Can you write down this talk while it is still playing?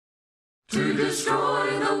to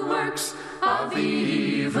destroy the works of the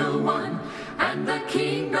evil one, and the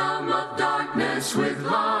kingdom of darkness with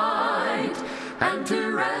light, and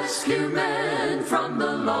to rescue men from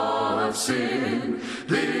the law of sin.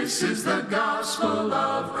 This is the gospel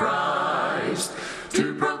of Christ,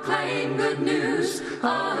 to proclaim good news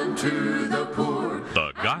unto the poor.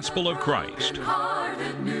 The gospel of Christ,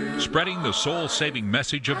 spreading the soul-saving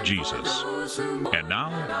message of Jesus. And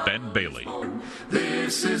now, Ben Bailey.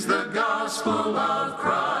 This is the gospel of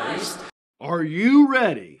Christ. Are you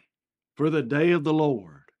ready for the day of the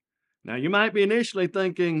Lord? Now, you might be initially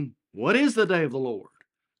thinking, what is the day of the Lord?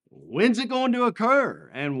 When's it going to occur?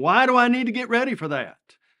 And why do I need to get ready for that?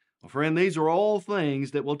 Well, friend, these are all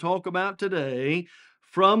things that we'll talk about today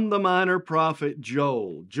from the minor prophet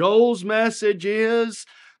Joel. Joel's message is,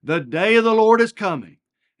 the day of the Lord is coming.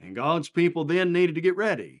 And God's people then needed to get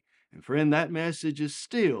ready. And friend, that message is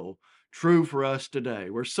still true for us today.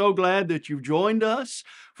 We're so glad that you've joined us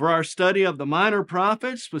for our study of the minor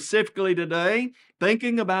prophets, specifically today,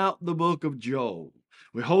 thinking about the book of Joel.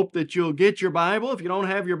 We hope that you'll get your Bible. If you don't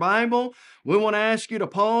have your Bible, we want to ask you to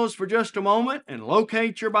pause for just a moment and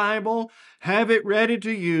locate your Bible. Have it ready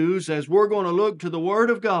to use as we're going to look to the Word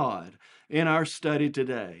of God in our study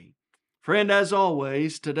today. Friend, as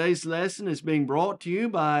always, today's lesson is being brought to you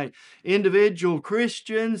by individual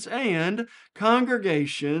Christians and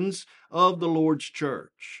congregations of the Lord's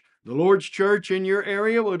Church. The Lord's Church in your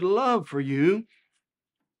area would love for you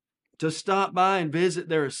to stop by and visit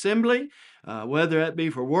their assembly, whether that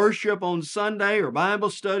be for worship on Sunday or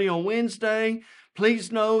Bible study on Wednesday.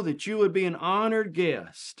 Please know that you would be an honored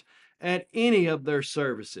guest at any of their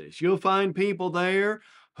services. You'll find people there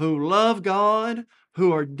who love God,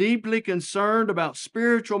 who are deeply concerned about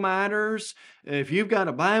spiritual matters. If you've got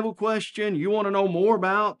a Bible question, you want to know more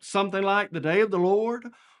about something like the day of the Lord,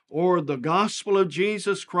 or the gospel of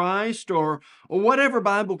Jesus Christ, or whatever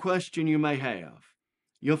Bible question you may have,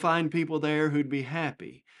 you'll find people there who'd be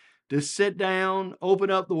happy to sit down, open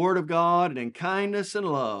up the Word of God, and in kindness and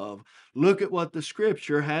love, look at what the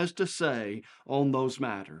Scripture has to say on those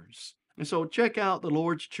matters. And so check out the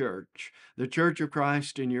Lord's Church, the Church of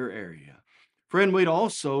Christ in your area. Friend, we'd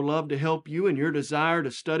also love to help you in your desire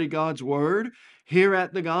to study God's Word here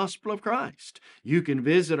at the Gospel of Christ. You can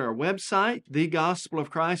visit our website,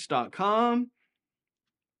 thegospelofchrist.com.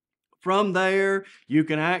 From there, you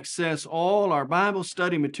can access all our Bible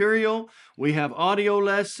study material. We have audio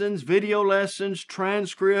lessons, video lessons,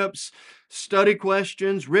 transcripts, study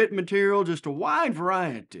questions, written material, just a wide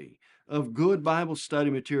variety of good Bible study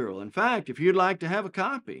material. In fact, if you'd like to have a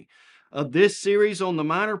copy of this series on the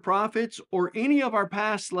minor prophets or any of our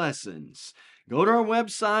past lessons, go to our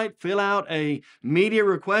website, fill out a media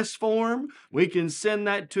request form. We can send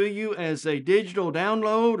that to you as a digital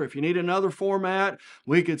download, or if you need another format,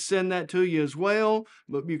 we could send that to you as well.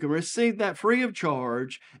 But you can receive that free of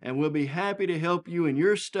charge, and we'll be happy to help you in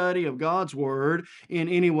your study of God's Word in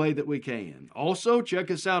any way that we can. Also,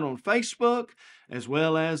 check us out on Facebook, as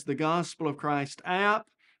well as the Gospel of Christ app,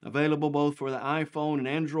 available both for the iPhone and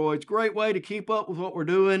Androids. Great way to keep up with what we're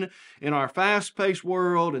doing in our fast-paced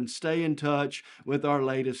world and stay in touch with our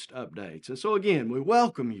latest updates. And so again, we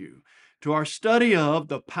welcome you to our study of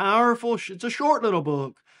the powerful, it's a short little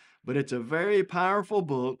book, but it's a very powerful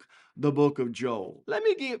book, the book of Joel. Let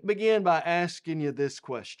me begin by asking you this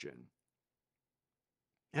question.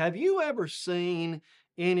 Have you ever seen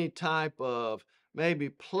any type of maybe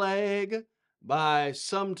plague by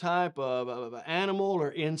some type of animal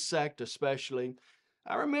or insect especially?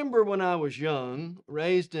 I remember when I was young,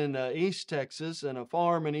 raised in East Texas, in a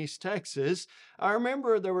farm in East Texas, I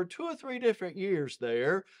remember there were 2 or 3 different years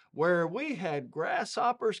there where we had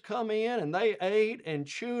grasshoppers come in and they ate and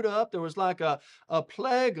chewed up. There was like a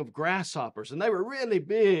plague of grasshoppers, and they were really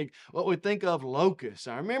big, what we think of locusts.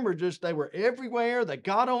 I remember just they were everywhere. They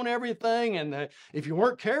got on everything, and if you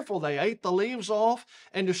weren't careful, they ate the leaves off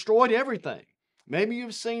and destroyed everything. Maybe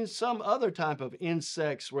you've seen some other type of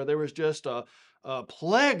insects where there was just a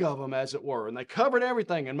plague of them, as it were, and they covered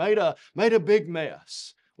everything and made a big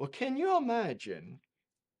mess. Well, can you imagine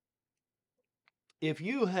if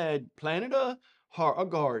you had planted a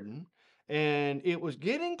garden and it was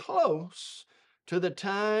getting close to the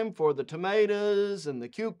time for the tomatoes and the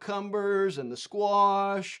cucumbers and the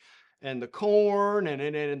squash and the corn and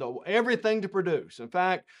everything to produce? In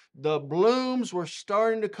fact, the blooms were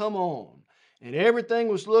starting to come on and everything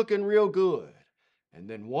was looking real good. And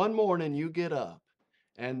then one morning you get up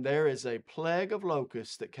and there is a plague of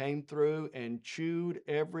locusts that came through and chewed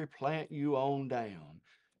every plant you own down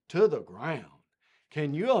to the ground.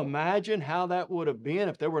 Can you imagine how that would have been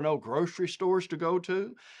if there were no grocery stores to go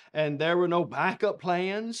to and there were no backup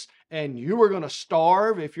plans and you were going to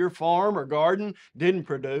starve if your farm or garden didn't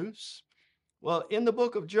produce? Well, in the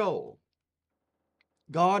book of Joel,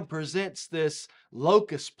 God presents this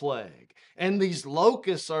locust plague. And these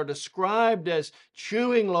locusts are described as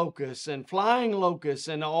chewing locusts and flying locusts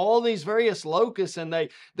and all these various locusts. And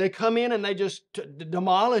they come in and they just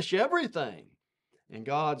demolish everything. And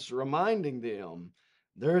God's reminding them,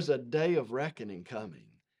 there's a day of reckoning coming.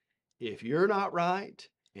 If you're not right,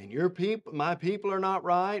 and my people are not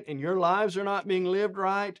right, and your lives are not being lived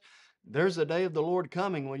right, there's a day of the Lord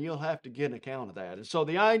coming when you'll have to get an account of that. And so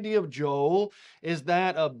the idea of Joel is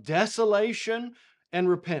that of desolation and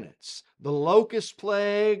repentance. The locust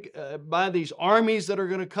plague by these armies that are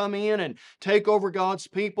going to come in and take over God's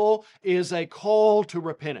people is a call to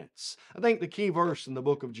repentance. I think the key verse in the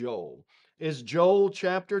book of Joel is Joel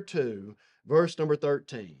chapter 2, verse number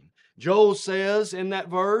 13. Joel says in that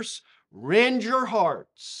verse, "Rend your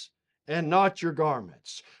hearts and not your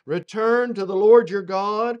garments. Return to the Lord your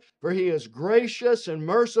God, for He is gracious and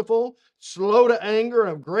merciful, slow to anger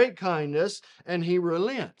and of great kindness, and He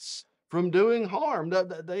relents from doing harm."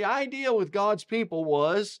 The idea with God's people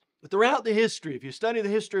was, throughout the history, if you study the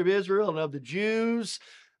history of Israel and of the Jews,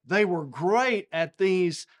 they were great at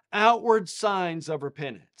these outward signs of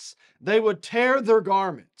repentance. They would tear their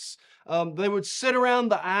garments. They would sit around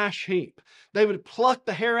the ash heap. They would pluck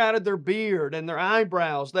the hair out of their beard and their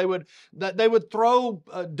eyebrows. They would throw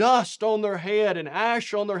dust on their head and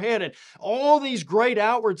ash on their head and all these great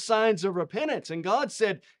outward signs of repentance. And God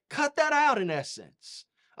said, cut that out in essence.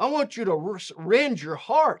 I want you to rend your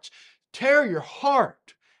hearts, tear your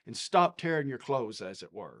heart, and stop tearing your clothes, as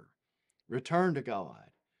it were. Return to God.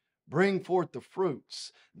 Bring forth the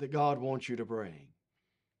fruits that God wants you to bring.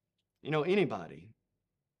 You know, anybody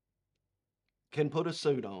can put a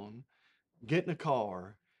suit on, get in a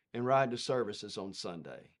car, and ride to services on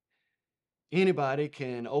Sunday. Anybody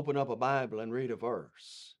can open up a Bible and read a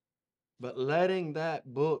verse. But letting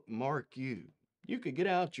that book mark you, you could get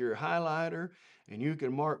out your highlighter and you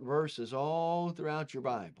can mark verses all throughout your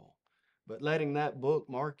Bible. But letting that book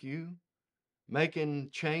mark you, making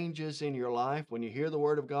changes in your life when you hear the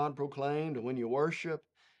Word of God proclaimed and when you worship,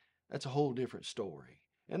 that's a whole different story.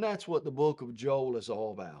 And that's what the book of Joel is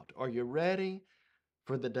all about. Are you ready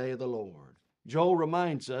for the day of the Lord? Joel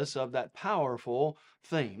reminds us of that powerful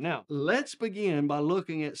theme. Now, let's begin by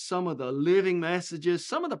looking at some of the living messages,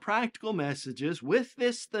 some of the practical messages with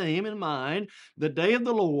this theme in mind, the day of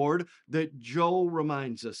the Lord, that Joel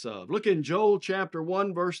reminds us of. Look in Joel chapter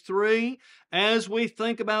 1, verse 3, as we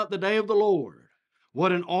think about the day of the Lord.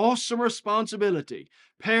 What an awesome responsibility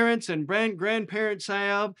parents and grandparents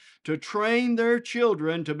have to train their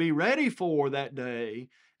children to be ready for that day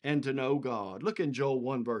and to know God. Look in Joel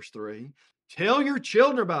 1, verse 3. Tell your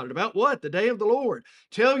children about it. About what? The day of the Lord.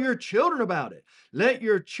 Tell your children about it. Let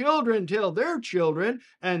your children tell their children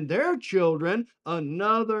and their children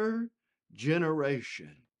another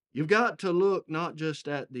generation. You've got to look not just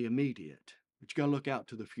at the immediate, but you've got to look out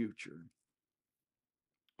to the future.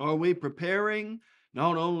 Are we preparing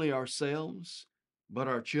not only ourselves, but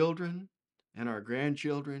our children and our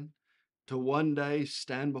grandchildren to one day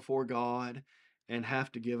stand before God and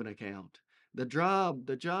have to give an account? The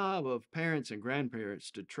job of parents and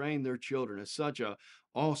grandparents to train their children is such an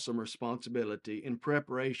awesome responsibility in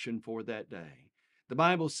preparation for that day. The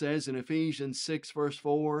Bible says in Ephesians 6, verse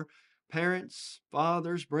 4, parents,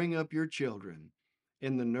 fathers, bring up your children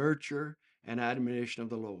in the nurture and admonition of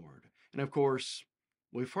the Lord. And of course,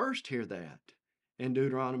 we first hear that in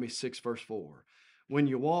Deuteronomy 6, verse 4. When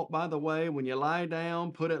you walk by the way, when you lie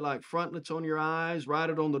down, put it like frontlets on your eyes, write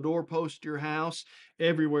it on the doorpost of your house.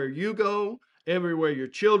 Everywhere you go, everywhere your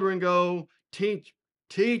children go, teach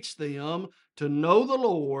them to know the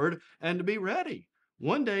Lord and to be ready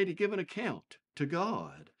one day to give an account to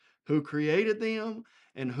God who created them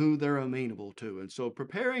and who they're amenable to. And so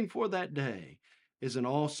preparing for that day is an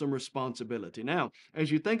awesome responsibility. Now, as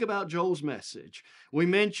you think about Joel's message, we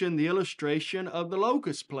mentioned the illustration of the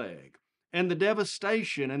locust plague and the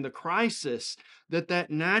devastation and the crisis that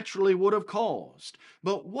naturally would have caused.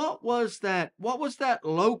 But what was that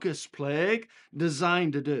locust plague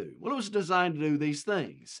designed to do? Well, it was designed to do these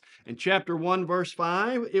things. In chapter 1, verse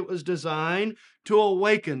 5, it was designed to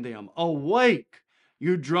awaken them. Awake,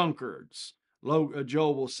 you drunkards,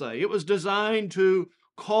 Joel will say. It was designed to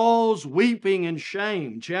cause weeping and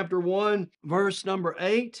shame. Chapter 1, verse number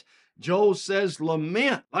 8, Joel says,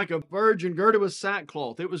 lament like a virgin girded with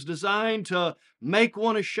sackcloth. It was designed to make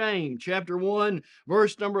one ashamed. Chapter 1,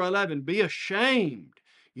 verse number 11, be ashamed,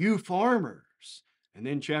 you farmers. And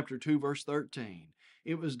then chapter 2, verse 13,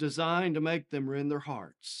 It was designed to make them rend their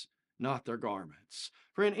hearts, not their garments.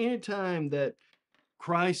 Friend, anytime that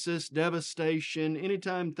crisis, devastation,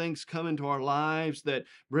 anytime things come into our lives that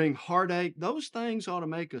bring heartache, those things ought to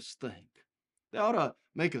make us think. They ought to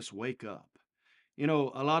make us wake up. You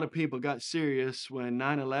know, a lot of people got serious when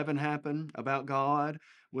 9/11 happened about God.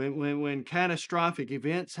 When catastrophic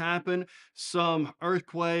events happen, some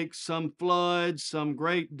earthquakes, some floods, some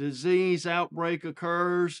great disease outbreak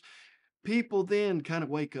occurs, people then kind of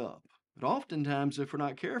wake up. But oftentimes, if we're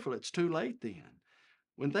not careful, it's too late then.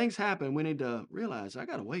 When things happen, we need to realize I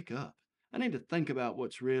got to wake up. I need to think about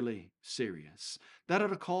what's really serious. That ought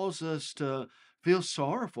to cause us to feel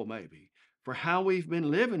sorrowful, maybe, for how we've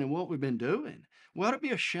been living and what we've been doing. We ought to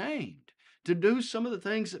be ashamed to do some of the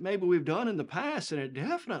things that maybe we've done in the past, and it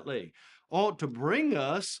definitely ought to bring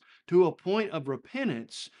us to a point of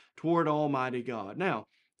repentance toward Almighty God. Now,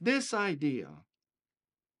 this idea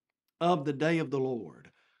of the day of the Lord,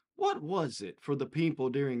 what was it for the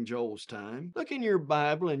people during Joel's time? Look in your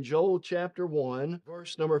Bible in Joel chapter 1,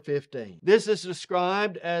 verse number 15. This is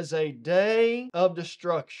described as a day of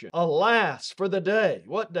destruction. Alas, for the day.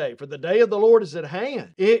 What day? For the day of the Lord is at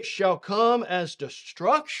hand. It shall come as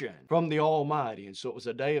destruction from the Almighty. And so it was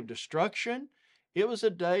a day of destruction. It was a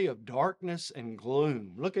day of darkness and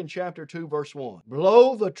gloom. Look in chapter 2, verse 1.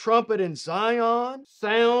 Blow the trumpet in Zion,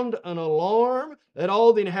 sound an alarm, let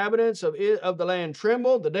all the inhabitants of the land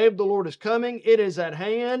tremble. The day of the Lord is coming. It is at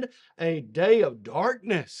hand, a day of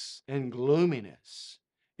darkness and gloominess.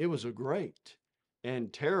 It was a great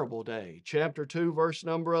and terrible day. Chapter 2, verse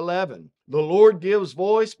number 11. The Lord gives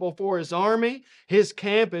voice before His army. His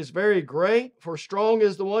camp is very great, for strong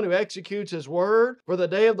is the one who executes His word. For the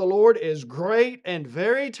day of the Lord is great and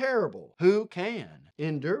very terrible. Who can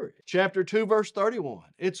endure it? Chapter 2, verse 31.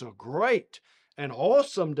 It's a great and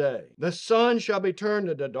awesome day. The sun shall be turned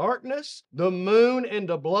into darkness, the moon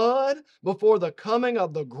into blood, before the coming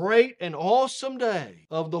of the great and awesome day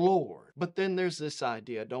of the Lord. But then there's this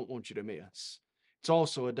idea I don't want you to miss. It's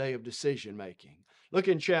also a day of decision making. Look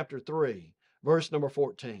in chapter 3, verse number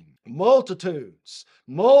 14. Multitudes,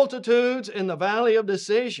 multitudes in the valley of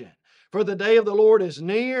decision, for the day of the Lord is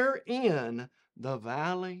near in the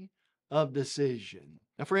valley of decision.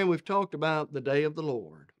 Now, friend, we've talked about the day of the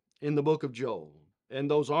Lord in the book of Joel, and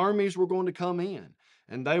those armies were going to come in,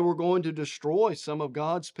 and they were going to destroy some of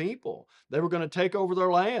God's people. They were going to take over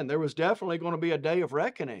their land. There was definitely going to be a day of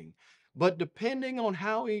reckoning. But depending on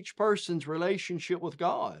how each person's relationship with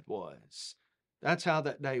God was, that's how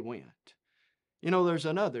that day went. You know, there's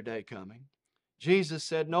another day coming. Jesus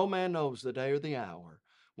said, no man knows the day or the hour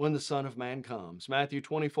when the Son of Man comes. Matthew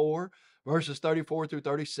 24, verses 34 through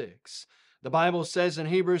 36. The Bible says in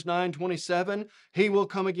Hebrews 9:27, He will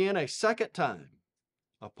come again a second time,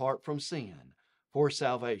 apart from sin, for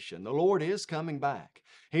salvation. The Lord is coming back.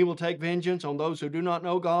 He will take vengeance on those who do not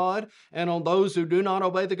know God and on those who do not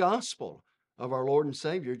obey the gospel of our Lord and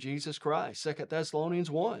Savior, Jesus Christ. 2 Thessalonians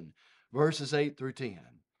 1, verses 8 through 10.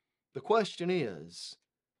 The question is,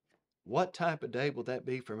 what type of day will that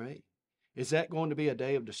be for me? Is that going to be a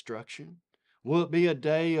day of destruction? Will it be a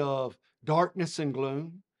day of darkness and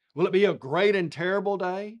gloom? Will it be a great and terrible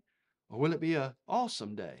day? Or will it be an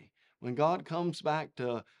awesome day when God comes back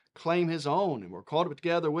to claim His own and we're caught up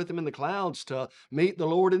together with Him in the clouds to meet the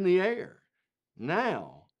Lord in the air?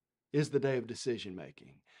 Now is the day of decision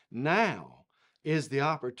making. Now is the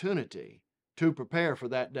opportunity to prepare for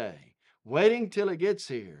that day. Waiting till it gets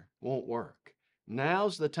here won't work.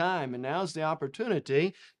 Now's the time and now's the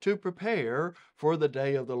opportunity to prepare for the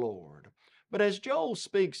day of the Lord. But as Joel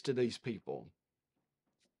speaks to these people,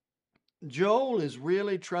 Joel is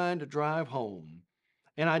really trying to drive home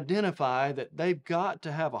and identify that they've got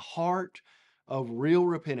to have a heart of real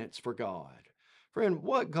repentance for God. Friend,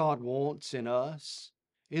 what God wants in us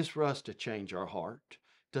is for us to change our heart,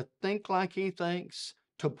 to think like He thinks,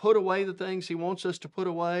 to put away the things He wants us to put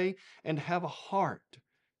away, and have a heart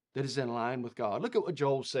that is in line with God. Look at what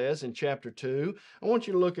Joel says in chapter 2. I want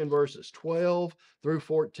you to look in verses 12 through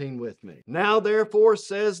 14 with me. Now therefore,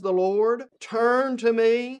 says the Lord, turn to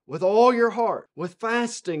me with all your heart, with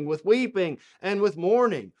fasting, with weeping, and with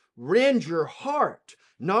mourning. Rend your heart,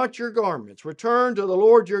 not your garments. Return to the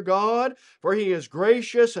Lord your God, for He is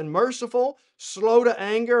gracious and merciful, slow to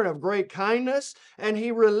anger and of great kindness, and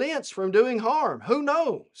He relents from doing harm. Who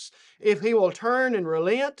knows if He will turn and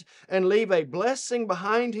relent and leave a blessing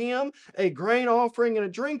behind Him, a grain offering and a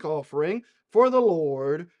drink offering for the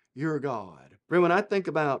Lord your God. Friend, when I think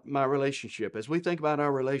about my relationship, as we think about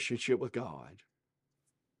our relationship with God,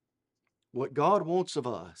 what God wants of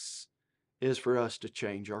us is for us to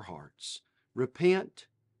change our hearts, repent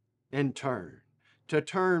and turn, to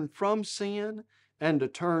turn from sin and to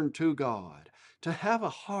turn to God, to have a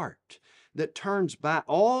heart that turns back.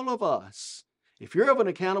 All of us, if you're of an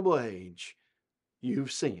accountable age,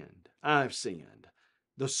 you've sinned. I've sinned.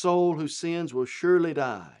 The soul who sins will surely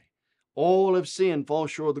die. All have sinned, fall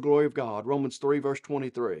short of the glory of God. Romans 3 verse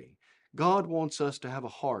 23. God wants us to have a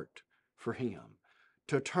heart for Him,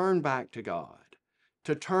 to turn back to God,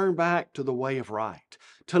 to turn back to the way of right,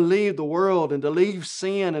 to leave the world and to leave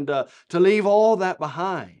sin and to leave all that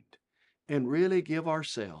behind and really give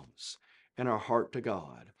ourselves and our heart to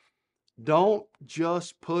God. Don't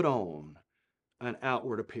just put on an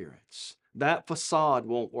outward appearance. That facade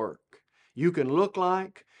won't work. You can look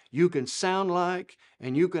like, you can sound like,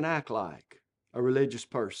 and you can act like a religious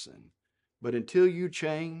person. But until you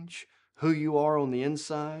change who you are on the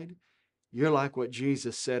inside, you're like what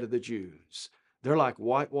Jesus said of the Jews. They're like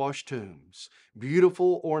whitewashed tombs,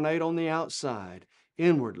 beautiful, ornate on the outside.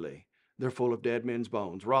 Inwardly, they're full of dead men's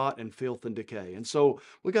bones, rot and filth and decay. And so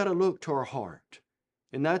we got to look to our heart.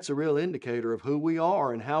 And that's a real indicator of who we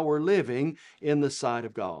are and how we're living in the sight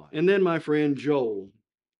of God. And then my friend Joel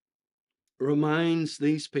reminds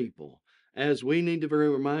these people, as we need to be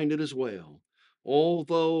reminded as well,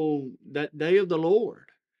 although that day of the Lord,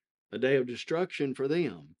 a day of destruction for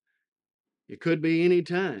them, it could be any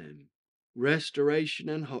time, restoration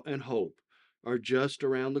and hope are just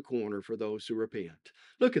around the corner for those who repent.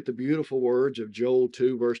 Look at the beautiful words of Joel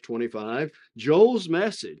 2 verse 25. Joel's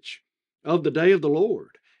message of the day of the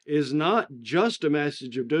Lord is not just a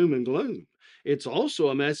message of doom and gloom. It's also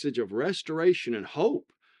a message of restoration and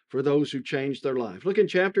hope for those who change their life. Look in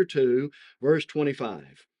chapter 2, verse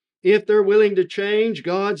 25. If they're willing to change,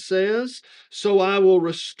 God says, so I will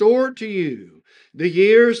restore to you the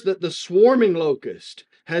years that the swarming locust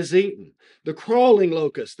has eaten, the crawling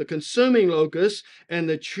locust, the consuming locust, and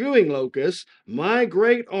the chewing locust, my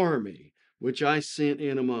great army, which I sent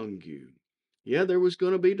in among you. Yeah, there was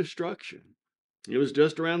going to be destruction. It was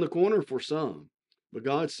just around the corner for some. But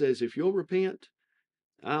God says, if you'll repent,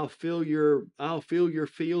 I'll fill your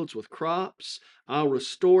fields with crops. I'll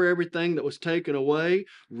restore everything that was taken away.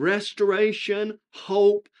 Restoration,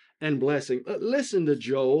 hope, and blessing. Listen to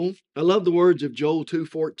Joel. I love the words of Joel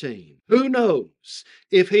 2:14. Who knows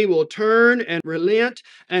if he will turn and relent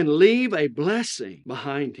and leave a blessing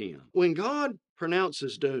behind him? When God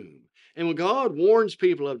pronounces doom, and when God warns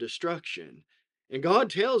people of destruction, and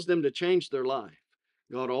God tells them to change their life,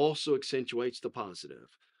 God also accentuates the positive.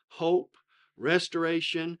 Hope,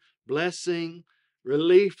 restoration, blessing,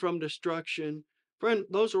 relief from destruction. Friend,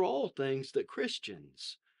 those are all things that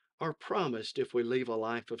Christians are promised if we leave a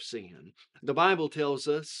life of sin. The Bible tells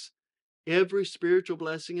us every spiritual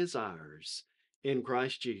blessing is ours in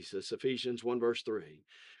Christ Jesus, Ephesians 1 verse 3.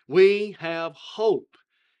 We have hope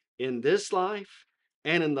in this life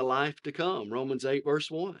and in the life to come, Romans 8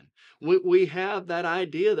 verse 1. We have that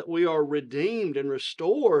idea that we are redeemed and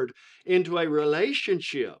restored into a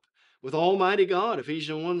relationship with Almighty God,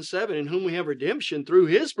 Ephesians 1:7, in whom we have redemption through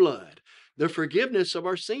His blood, the forgiveness of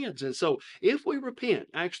our sins. And so if we repent,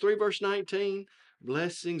 Acts 3 verse 19,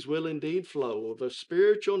 blessings will indeed flow of a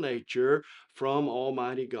spiritual nature from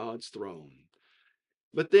Almighty God's throne.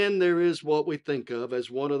 But then there is what we think of as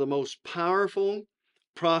one of the most powerful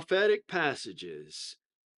prophetic passages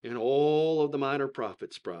in all of the minor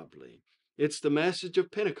prophets, probably. It's the message of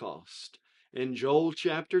Pentecost in Joel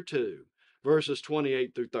chapter 2. Verses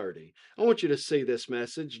 28 through 30. I want you to see this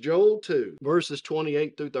message. Joel 2, verses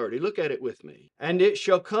 28 through 30. Look at it with me. And it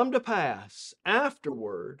shall come to pass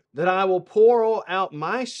afterward that I will pour out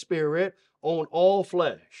my Spirit on all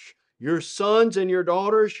flesh. Your sons and your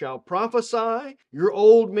daughters shall prophesy. Your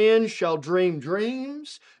old men shall dream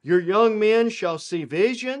dreams. Your young men shall see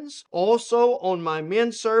visions. Also on my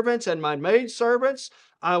men servants and my maid servants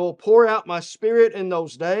I will pour out my Spirit in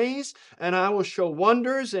those days, and I will show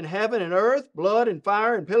wonders in heaven and earth, blood and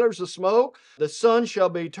fire and pillars of smoke. The sun shall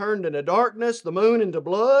be turned into darkness, the moon into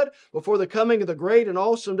blood, before the coming of the great and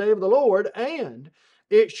awesome day of the Lord. And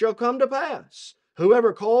it shall come to pass,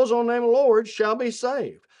 whoever calls on the name of the Lord shall be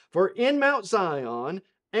saved. For in Mount Zion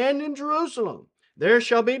and in Jerusalem there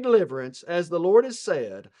shall be deliverance, as the Lord has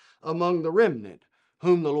said, among the remnant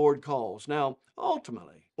whom the Lord calls. Now,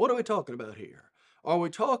 ultimately, what are we talking about here? Are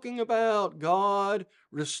we talking about God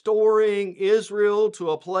restoring Israel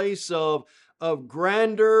to a place of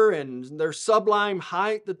grandeur and their sublime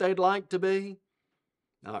height that they'd like to be?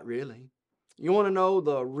 Not really. You want to know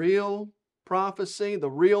the real prophecy,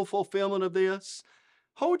 the real fulfillment of this?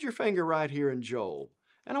 Hold your finger right here in Joel.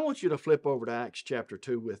 And I want you to flip over to Acts chapter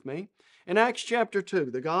 2 with me. In Acts chapter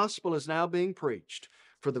 2, the gospel is now being preached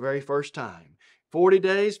for the very first time. 40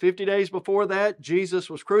 days, 50 days before that, Jesus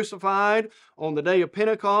was crucified. On the day of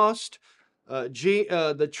Pentecost,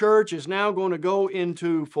 The church is now going to go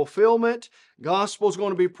into fulfillment. Gospel is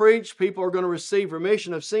going to be preached. People are going to receive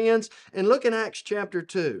remission of sins. And look in Acts chapter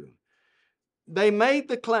 2. They made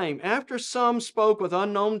the claim. After some spoke with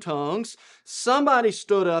unknown tongues, somebody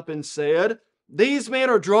stood up and said, "These men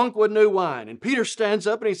are drunk with new wine." And Peter stands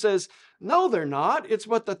up and he says, "No, they're not. It's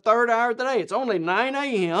but the third hour of the day. It's only 9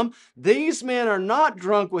 a.m. These men are not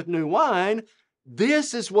drunk with new wine.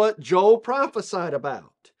 This is what Joel prophesied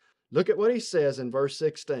about." Look at what he says in verse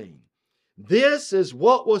 16. "This is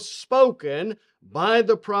what was spoken by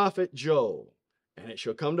the prophet Joel. And it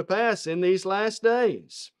shall come to pass in these last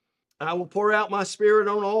days, I will pour out my Spirit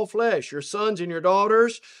on all flesh. Your sons and your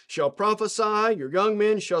daughters shall prophesy. Your young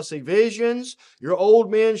men shall see visions. Your old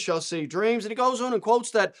men shall see dreams." And he goes on and quotes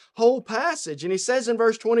that whole passage. And he says in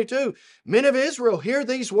verse 22, "Men of Israel, hear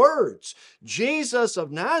these words. Jesus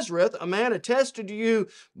of Nazareth, a man attested to you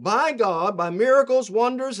by God, by miracles,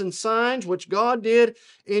 wonders, and signs, which God did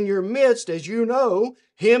in your midst, as you know,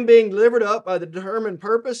 him being delivered up by the determined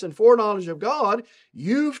purpose and foreknowledge of God,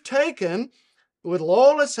 you've taken with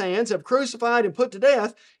lawless hands, have crucified and put to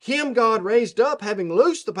death. Him God raised up, having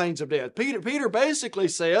loosed the pains of death." Peter basically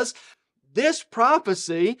says, this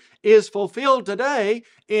prophecy is fulfilled today,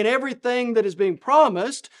 and everything that is being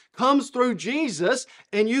promised comes through Jesus,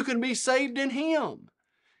 and you can be saved in Him.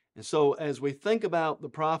 And so as we think about the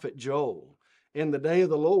prophet Joel in the day of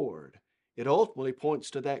the Lord, it ultimately points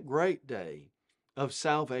to that great day of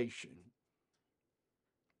salvation.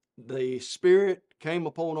 The Spirit came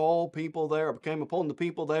upon all people there, came upon the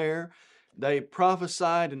people there. They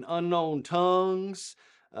prophesied in unknown tongues.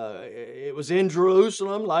 It was in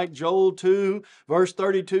Jerusalem, like Joel 2, verse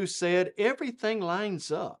 32 said. Everything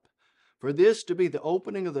lines up for this to be the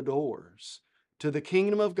opening of the doors to the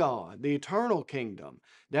kingdom of God, the eternal kingdom.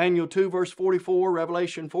 Daniel 2, verse 44,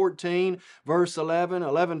 Revelation 14, verse 11,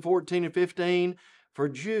 11, 14, and 15. For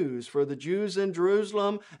the Jews in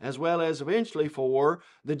Jerusalem, as well as eventually for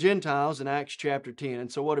the Gentiles in Acts chapter 10. And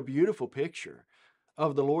so what a beautiful picture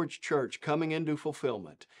of the Lord's church coming into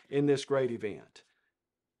fulfillment in this great event.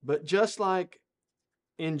 But just like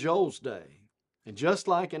in Joel's day, and just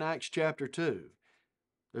like in Acts chapter 2,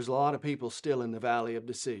 there's a lot of people still in the valley of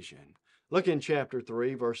decision. Look in chapter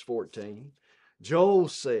 3, verse 14. Joel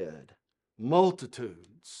said,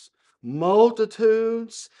 multitudes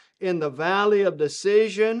in the valley of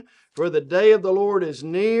decision, for the day of the Lord is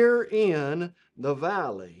near in the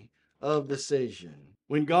valley of decision.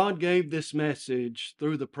 When God gave this message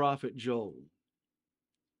through the prophet Joel,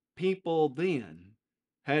 people then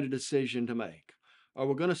had a decision to make. Are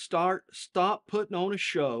we going to stop putting on a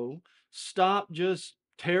show, stop just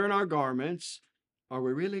tearing our garments? Are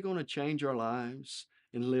we really going to change our lives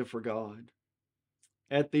and live for God?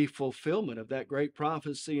 At the fulfillment of that great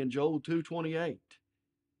prophecy in Joel 2:28,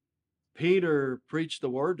 Peter preached the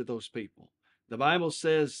word to those people. The Bible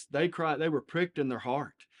says they were pricked in their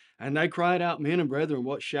heart, and they cried out, "Men and brethren,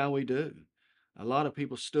 what shall we do?" A lot of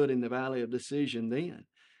people stood in the valley of decision then,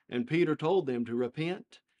 and Peter told them to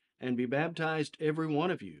repent and be baptized, every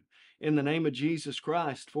one of you, in the name of Jesus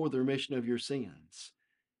Christ for the remission of your sins.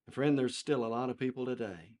 And friend, there's still a lot of people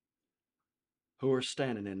today who are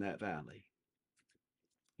standing in that valley.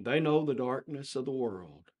 They know the darkness of the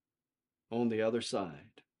world on the other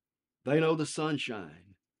side. They know the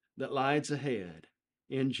sunshine that lies ahead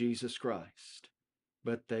in Jesus Christ.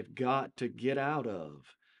 But they've got to get out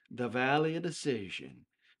of the valley of decision,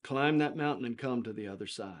 climb that mountain and come to the other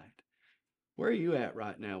side. Where are you at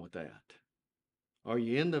right now with that? Are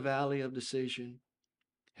you in the valley of decision?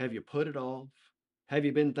 Have you put it off? Have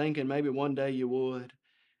you been thinking maybe one day you would?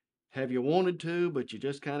 Have you wanted to, but you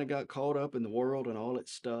just kind of got caught up in the world and all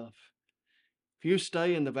its stuff? If you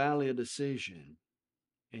stay in the valley of decision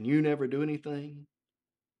and you never do anything,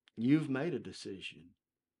 you've made a decision.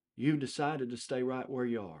 You've decided to stay right where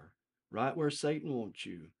you are, right where Satan wants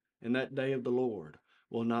you, and that day of the Lord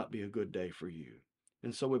will not be a good day for you.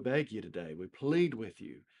 And so we beg you today, we plead with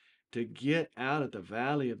you to get out of the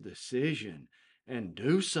valley of decision and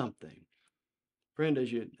do something. Friend,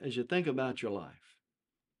 as you think about your life,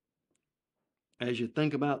 as you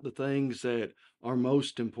think about the things that are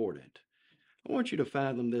most important, I want you to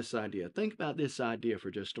fathom this idea. Think about this idea for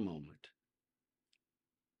just a moment.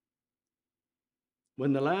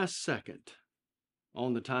 When the last second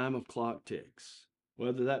on the time of clock ticks,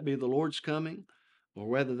 whether that be the Lord's coming or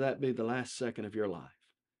whether that be the last second of your life,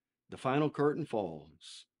 the final curtain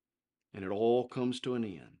falls and it all comes to an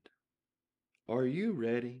end. Are you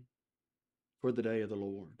ready for the day of the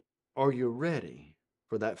Lord? Are you ready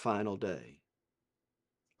for that final day?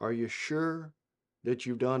 Are you sure that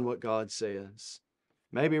you've done what God says?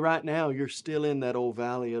 Maybe right now you're still in that old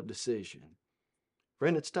valley of decision.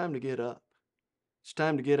 Friend, it's time to get up. It's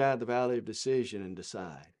time to get out of the valley of decision and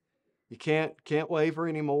decide. You can't waver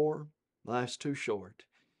anymore. Life's too short.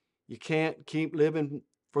 You can't keep living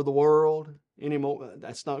for the world anymore.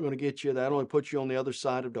 That's not going to get you. That only puts you on the other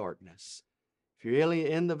side of darkness. If you're really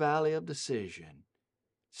in the valley of decision,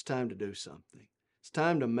 it's time to do something. It's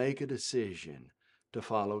time to make a decision to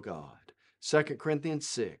follow God. 2 Corinthians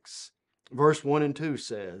 6, verse 1 and 2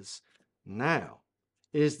 says, "Now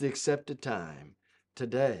is the accepted time.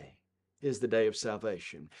 Today is the day of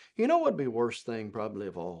salvation." You know what would be the worst thing probably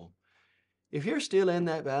of all? If you're still in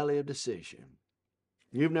that valley of decision,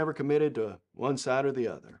 you've never committed to one side or the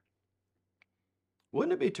other.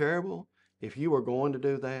 Wouldn't it be terrible if you were going to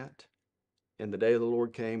do that and the day of the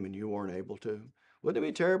Lord came and you weren't able to? Wouldn't it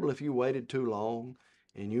be terrible if you waited too long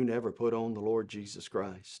and you never put on the Lord Jesus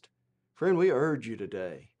Christ? Friend, we urge you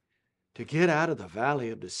today to get out of the valley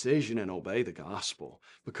of decision and obey the gospel.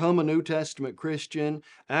 Become a New Testament Christian,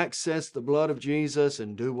 access the blood of Jesus,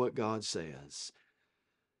 and do what God says.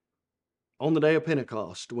 On the day of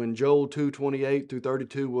Pentecost, when Joel 2:28 through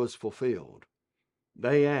 32 was fulfilled,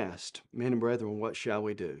 they asked, "Men and brethren, what shall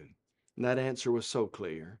we do?" And that answer was so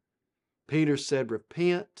clear. Peter said,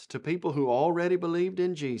 "Repent," to people who already believed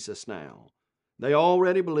in Jesus now. They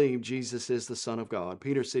already believed Jesus is the Son of God.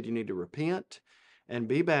 Peter said, "You need to repent and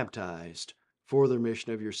be baptized for the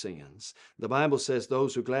remission of your sins." The Bible says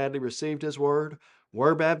those who gladly received His word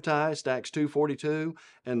were baptized, Acts 2:42,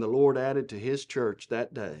 and the Lord added to His church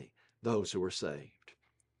that day those who were saved.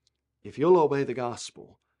 If you'll obey the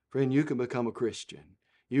gospel, friend, you can become a Christian.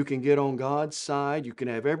 You can get on God's side. You can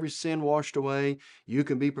have every sin washed away. You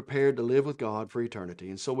can be prepared to live with God for eternity.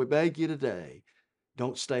 And so we beg you today,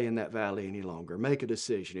 don't stay in that valley any longer. Make a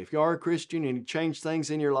decision. If you are a Christian and you change things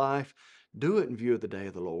in your life, do it in view of the day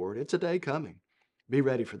of the Lord. It's a day coming. Be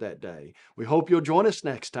ready for that day. We hope you'll join us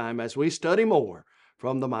next time as we study more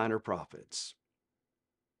from the Minor Prophets.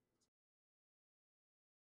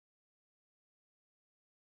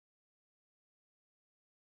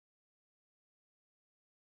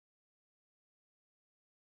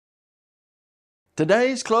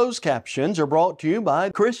 Today's closed captions are brought to you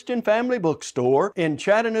by Christian Family Bookstore in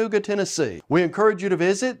Chattanooga, Tennessee. We encourage you to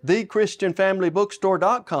visit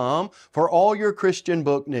thechristianfamilybookstore.com for all your Christian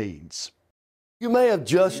book needs. You may have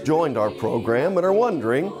just joined our program and are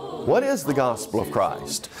wondering, what is the Gospel of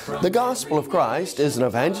Christ? The Gospel of Christ is an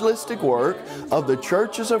evangelistic work of the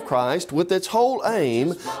churches of Christ with its whole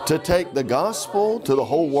aim to take the gospel to the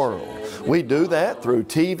whole world. We do that through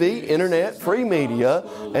TV, internet, free media,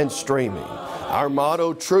 and streaming. Our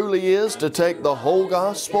motto truly is to take the whole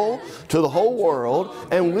gospel to the whole world,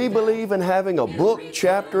 and we believe in having a book,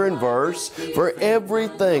 chapter, and verse for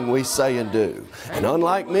everything we say and do. And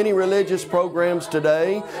unlike many religious programs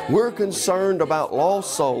today, we're concerned about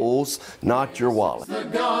lost souls, not your wallet. The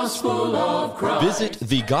Gospel of Christ. Visit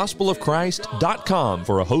thegospelofchrist.com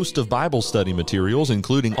for a host of Bible study materials,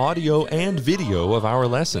 including audio and video of our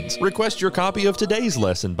lessons. Request your copy of today's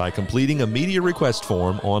lesson by completing a media request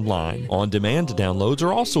form online. On-demand downloads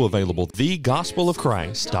are also available at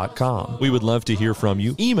thegospelofchrist.com. We would love to hear from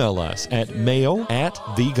you. Email us at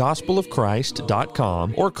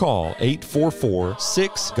mail@thegospelofchrist.com or call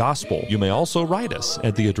 844-6-GOSPEL. You may also write us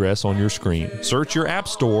at the address on your screen. Search your app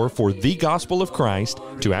store for The Gospel of Christ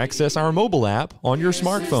to access our mobile app on your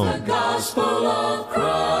smartphone. The Gospel of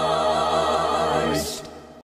Christ.